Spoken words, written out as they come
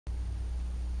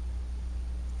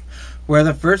where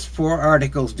the first 4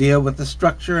 articles deal with the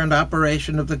structure and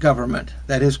operation of the government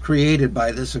that is created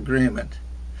by this agreement.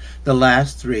 The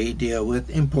last 3 deal with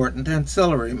important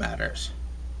ancillary matters.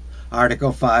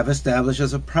 Article 5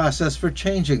 establishes a process for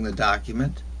changing the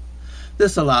document.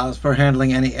 This allows for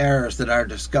handling any errors that are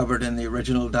discovered in the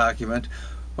original document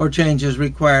or changes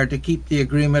required to keep the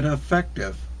agreement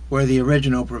effective, where the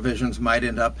original provisions might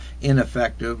end up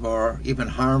ineffective or even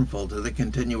harmful to the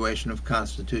continuation of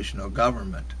constitutional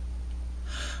government.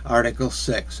 Article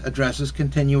 6 addresses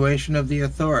continuation of the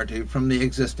authority from the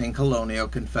existing colonial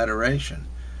confederation,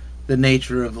 the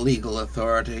nature of legal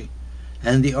authority,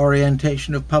 and the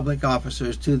orientation of public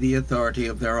officers to the authority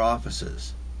of their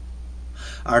offices.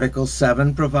 Article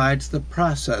 7 provides the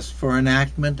process for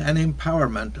enactment and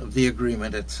empowerment of the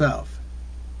agreement itself.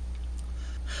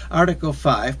 Article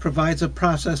 5 provides a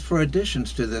process for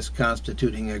additions to this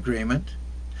constituting agreement,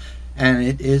 and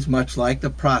it is much like the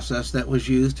process that was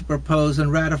used to propose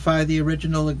and ratify the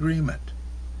original agreement.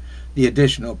 The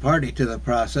additional party to the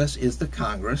process is the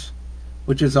Congress,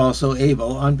 which is also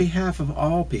able, on behalf of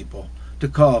all people, to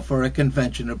call for a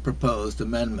convention of proposed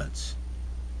amendments.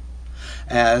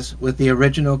 As with the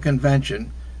original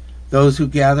convention, those who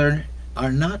gather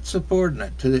are not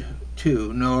subordinate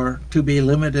to nor to be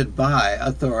limited by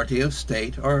authority of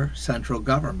state or central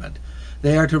government.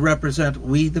 They are to represent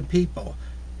we the people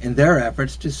in their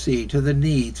efforts to see to the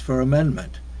needs for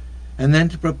amendment, and then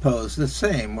to propose the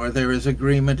same where there is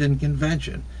agreement in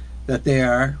convention that they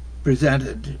are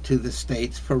presented to the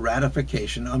states for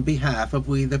ratification on behalf of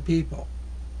we the people.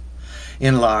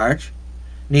 In large,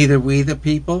 neither we the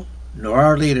people nor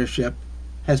our leadership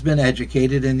has been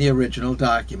educated in the original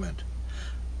document,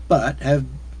 but have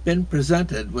been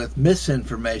presented with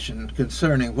misinformation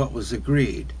concerning what was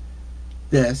agreed.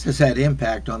 This has had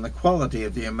impact on the quality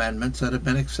of the amendments that have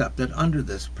been accepted under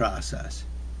this process.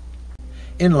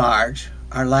 In large,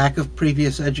 our lack of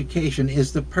previous education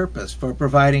is the purpose for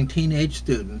providing teenage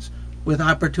students with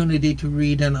opportunity to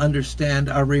read and understand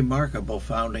our remarkable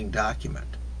founding document.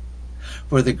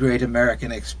 For the great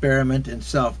American experiment in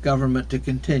self-government to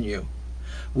continue,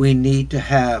 we need to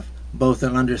have both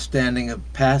an understanding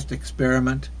of past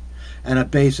experiment and a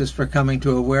basis for coming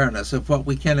to awareness of what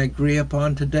we can agree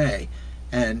upon today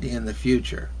and in the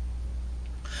future.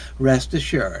 Rest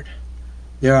assured,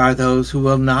 there are those who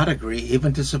will not agree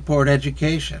even to support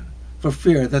education, for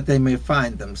fear that they may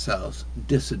find themselves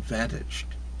disadvantaged.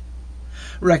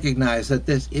 Recognize that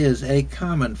this is a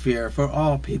common fear for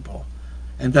all people,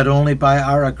 and that only by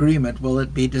our agreement will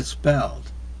it be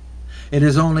dispelled. It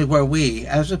is only where we,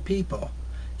 as a people,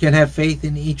 can have faith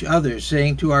in each other,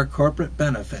 saying to our corporate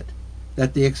benefit,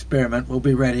 that the experiment will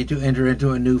be ready to enter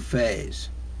into a new phase.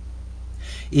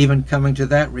 Even coming to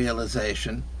that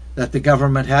realization that the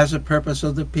government has a purpose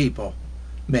of the people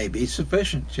may be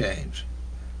sufficient change.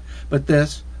 But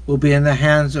this will be in the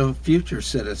hands of future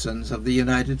citizens of the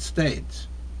United States.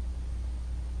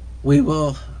 We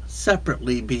will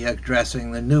separately be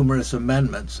addressing the numerous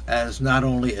amendments as not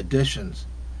only additions,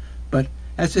 but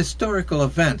as historical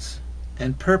events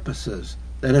and purposes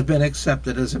that have been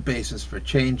accepted as a basis for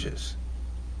changes.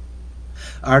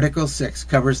 Article 6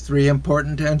 covers 3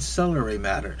 important ancillary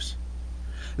matters.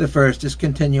 The first is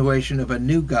continuation of a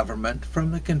new government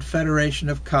from the Confederation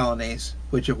of Colonies,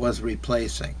 which it was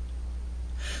replacing.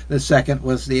 The second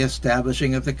was the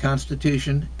establishing of the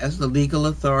Constitution as the legal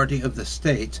authority of the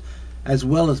states, as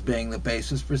well as being the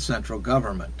basis for central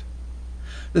government.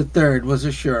 The third was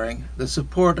assuring the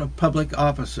support of public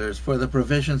officers for the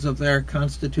provisions of their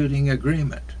constituting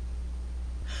agreement.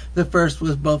 The first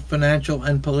was both financial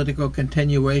and political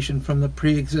continuation from the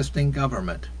pre-existing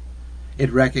government.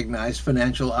 It recognized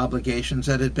financial obligations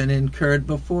that had been incurred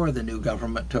before the new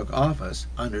government took office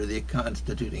under the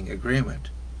constituting agreement.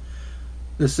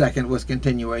 The second was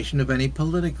continuation of any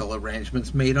political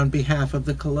arrangements made on behalf of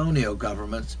the colonial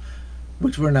governments,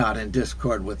 which were not in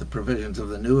discord with the provisions of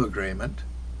the new agreement.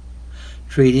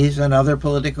 Treaties and other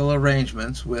political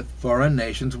arrangements with foreign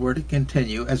nations were to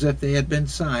continue as if they had been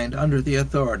signed under the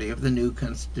authority of the new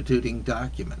constituting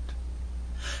document.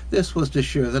 This was to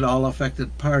assure that all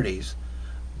affected parties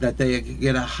that they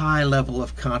get a high level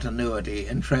of continuity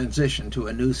and transition to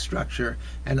a new structure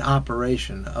and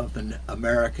operation of an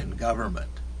American government.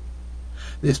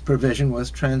 This provision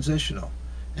was transitional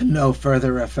and no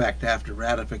further effect after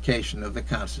ratification of the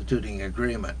constituting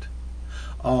agreement.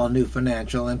 All new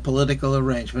financial and political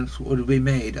arrangements would be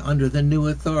made under the new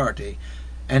authority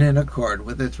and in accord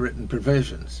with its written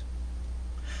provisions.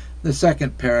 The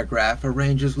second paragraph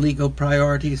arranges legal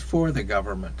priorities for the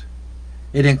government.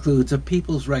 It includes a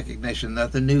people's recognition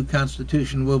that the new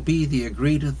Constitution will be the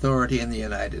agreed authority in the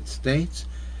United States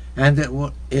and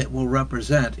that it will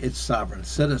represent its sovereign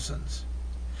citizens.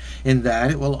 In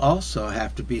that it will also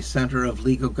have to be center of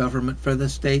legal government for the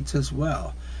states as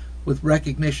well, with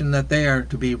recognition that they are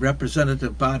to be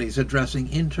representative bodies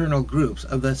addressing internal groups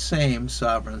of the same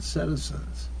sovereign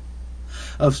citizens.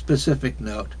 Of specific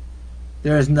note,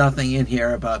 there is nothing in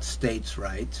here about states'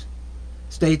 rights.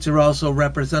 States are also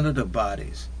representative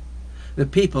bodies. The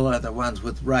people are the ones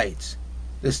with rights.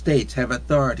 The states have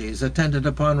authorities attendant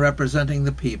upon representing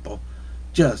the people,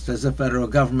 just as the federal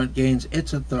government gains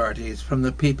its authorities from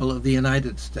the people of the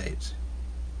United States.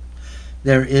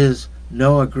 There is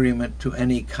no agreement to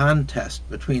any contest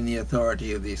between the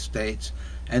authority of these states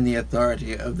and the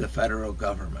authority of the federal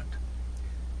government.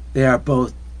 They are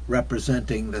both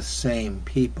representing the same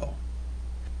people.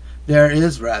 There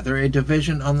is rather a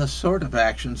division on the sort of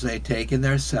actions they take in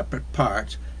their separate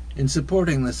parts in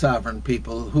supporting the sovereign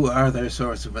people who are their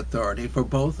source of authority for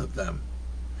both of them.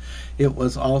 It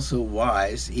was also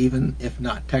wise, even if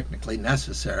not technically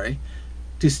necessary,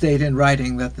 to state in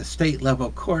writing that the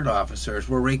state-level court officers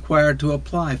were required to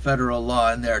apply federal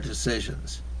law in their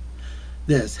decisions.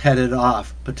 This headed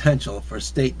off potential for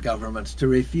state governments to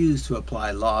refuse to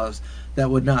apply laws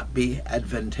that would not be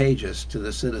advantageous to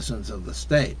the citizens of the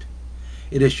state.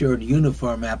 It assured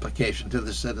uniform application to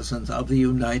the citizens of the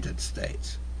United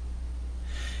States.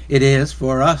 It is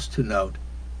for us to note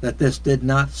that this did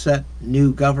not set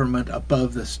new government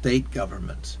above the state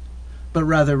governments, but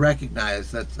rather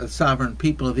recognized that the sovereign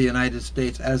people of the United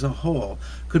States as a whole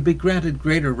could be granted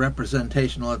greater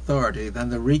representational authority than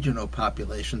the regional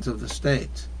populations of the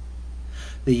states.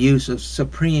 The use of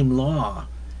supreme law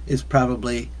is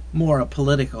probably more a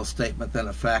political statement than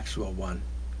a factual one.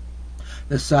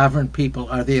 The sovereign people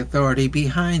are the authority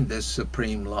behind this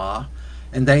supreme law,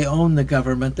 and they own the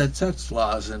government that sets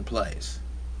laws in place.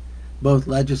 Both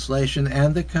legislation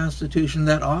and the Constitution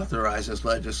that authorizes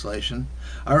legislation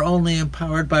are only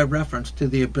empowered by reference to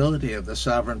the ability of the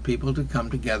sovereign people to come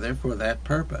together for that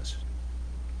purpose.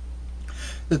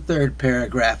 The third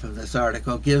paragraph of this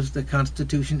article gives the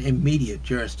Constitution immediate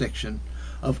jurisdiction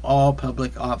of all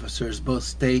public officers, both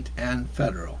state and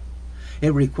federal.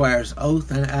 It requires oath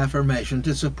and affirmation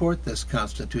to support this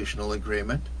constitutional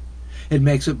agreement. It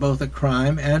makes it both a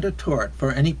crime and a tort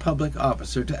for any public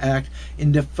officer to act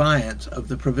in defiance of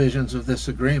the provisions of this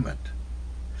agreement.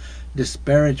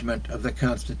 Disparagement of the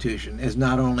Constitution is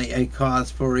not only a cause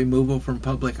for removal from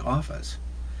public office,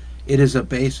 it is a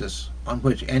basis on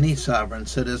which any sovereign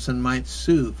citizen might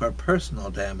sue for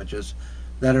personal damages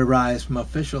that arise from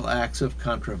official acts of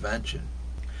contravention.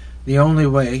 The only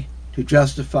way to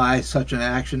justify such an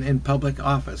action in public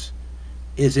office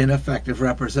is ineffective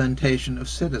representation of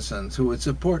citizens who would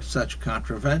support such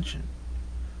contravention.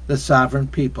 The sovereign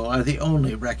people are the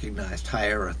only recognized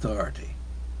higher authority.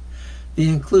 The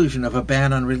inclusion of a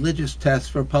ban on religious tests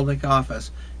for public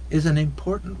office is an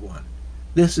important one.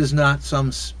 This is not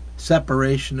some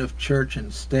separation of church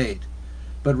and state,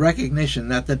 but recognition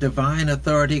that the divine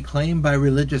authority claimed by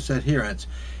religious adherents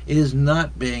is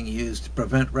not being used to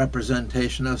prevent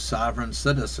representation of sovereign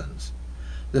citizens.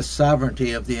 The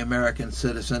sovereignty of the American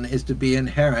citizen is to be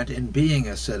inherent in being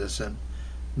a citizen,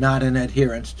 not in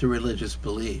adherence to religious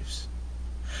beliefs.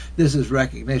 This is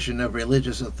recognition of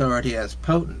religious authority as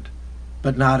potent,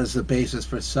 but not as the basis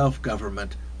for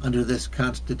self-government under this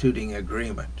constituting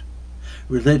agreement.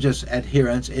 Religious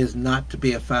adherence is not to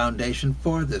be a foundation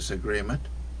for this agreement.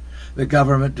 The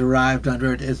government derived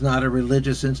under it is not a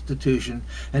religious institution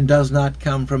and does not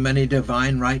come from any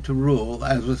divine right to rule,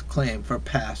 as was claimed for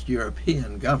past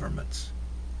European governments.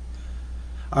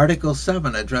 Article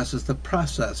 7 addresses the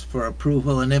process for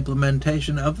approval and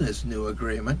implementation of this new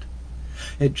agreement.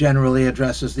 It generally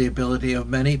addresses the ability of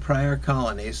many prior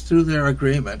colonies, through their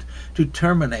agreement, to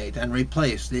terminate and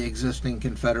replace the existing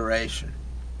confederation.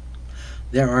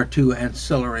 There are two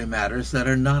ancillary matters that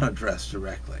are not addressed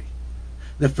directly.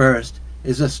 The first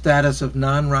is the status of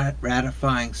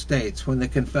non-ratifying states when the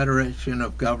Confederation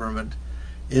of Government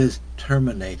is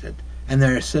terminated and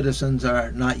their citizens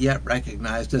are not yet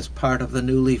recognized as part of the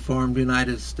newly formed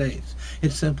United States.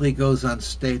 It simply goes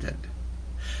unstated.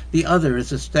 The other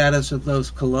is the status of those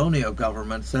colonial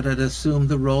governments that had assumed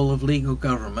the role of legal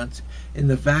governments in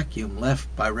the vacuum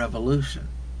left by revolution.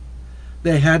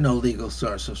 They had no legal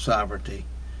source of sovereignty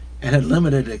and had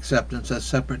limited acceptance as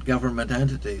separate government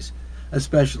entities,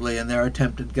 especially in their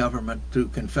attempted government through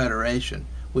confederation,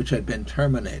 which had been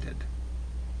terminated.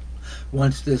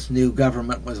 Once this new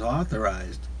government was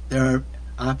authorized, their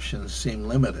options seemed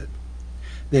limited.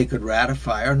 They could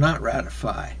ratify or not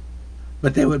ratify,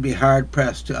 but they would be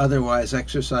hard-pressed to otherwise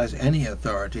exercise any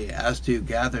authority as to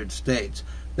gathered states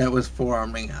that was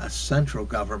forming a central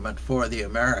government for the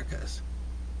Americas.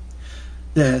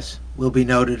 This will be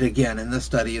noted again in the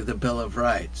study of the Bill of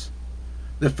Rights,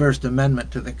 the First Amendment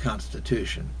to the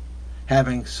Constitution.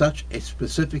 Having such a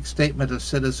specific statement of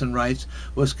citizen rights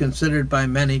was considered by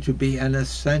many to be an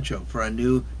essential for a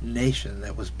new nation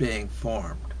that was being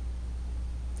formed.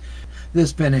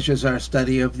 This finishes our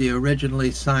study of the originally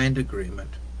signed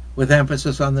agreement, with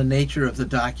emphasis on the nature of the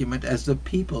document as the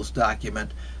people's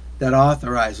document that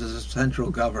authorizes a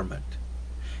central government.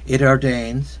 It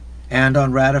ordains, and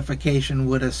on ratification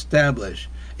would establish,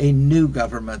 a new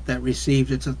government that received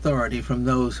its authority from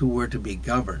those who were to be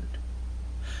governed.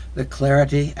 The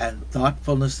clarity and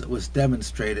thoughtfulness that was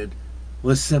demonstrated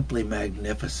was simply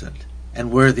magnificent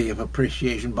and worthy of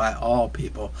appreciation by all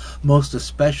people, most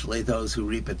especially those who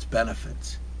reap its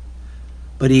benefits.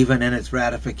 But even in its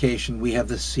ratification we have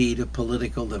the seed of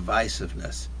political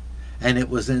divisiveness, and it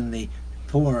was in the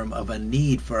form of a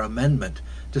need for amendment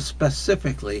to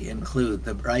specifically include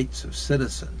the rights of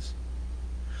citizens.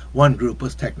 One group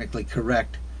was technically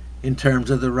correct in terms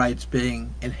of the rights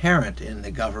being inherent in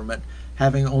the government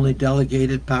having only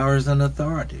delegated powers and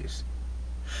authorities.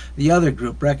 The other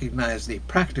group recognized the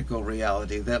practical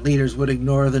reality that leaders would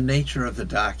ignore the nature of the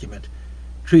document,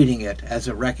 treating it as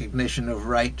a recognition of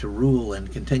right to rule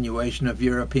and continuation of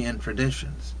European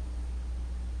traditions.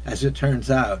 As it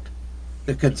turns out,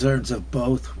 the concerns of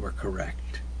both were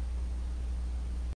correct.